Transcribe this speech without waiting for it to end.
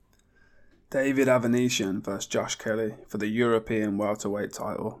David Avanesyan vs Josh Kelly for the European welterweight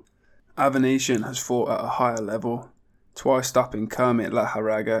title. Avanesyan has fought at a higher level, twice stopping Kermit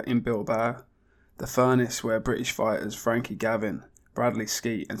Laharaga in Bilbao, the furnace where British fighters Frankie Gavin, Bradley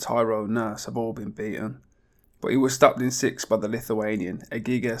Skeet and Tyrone Nurse have all been beaten. But he was stopped in 6 by the Lithuanian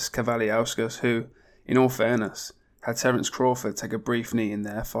Egigas Kavaliauskas, who, in all fairness, had Terence Crawford take a brief knee in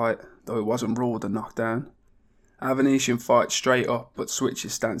their fight, though it wasn't ruled a knockdown. Avanesyan fights straight up but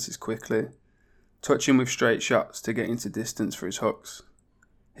switches stances quickly, touching with straight shots to get into distance for his hooks.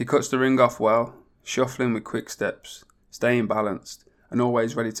 He cuts the ring off well, shuffling with quick steps, staying balanced, and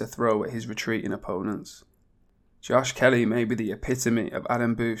always ready to throw at his retreating opponents. Josh Kelly may be the epitome of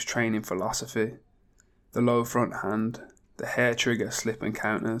Adam Booth's training philosophy. The low front hand, the hair trigger slip and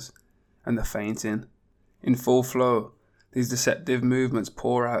counters, and the feinting. In full flow, these deceptive movements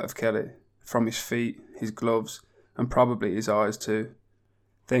pour out of Kelly, from his feet, his gloves, and probably his eyes too.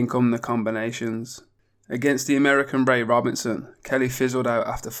 Then come the combinations. Against the American Ray Robinson, Kelly fizzled out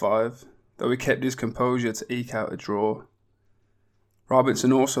after 5, though he kept his composure to eke out a draw.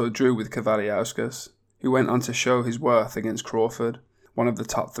 Robinson also drew with Kavaliauskas, who went on to show his worth against Crawford, one of the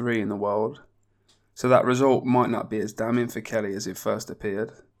top 3 in the world. So that result might not be as damning for Kelly as it first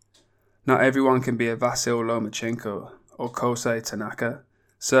appeared. Not everyone can be a Vasil Lomachenko or Kosei Tanaka,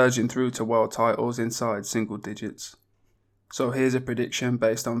 surging through to world titles inside single digits. So here's a prediction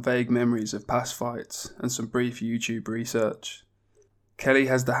based on vague memories of past fights and some brief YouTube research. Kelly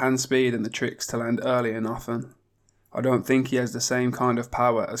has the hand speed and the tricks to land early and often. I don't think he has the same kind of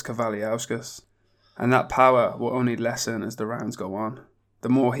power as Kavaliauskas, and that power will only lessen as the rounds go on, the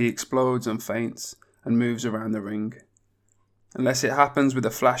more he explodes and feints and moves around the ring. Unless it happens with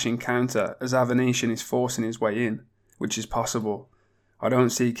a flashing counter as Avanesyan is forcing his way in, which is possible, I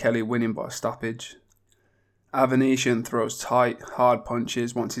don't see Kelly winning by stoppage. Avanesyan throws tight, hard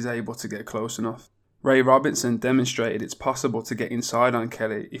punches once he's able to get close enough. Ray Robinson demonstrated it's possible to get inside on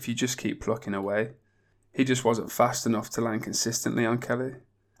Kelly if you just keep plucking away. He just wasn't fast enough to land consistently on Kelly.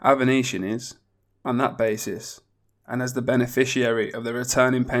 Avanesyan is, on that basis, and as the beneficiary of the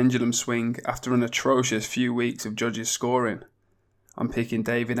returning pendulum swing after an atrocious few weeks of judges scoring, I'm picking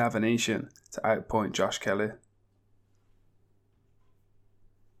David Avanesyan to outpoint Josh Kelly.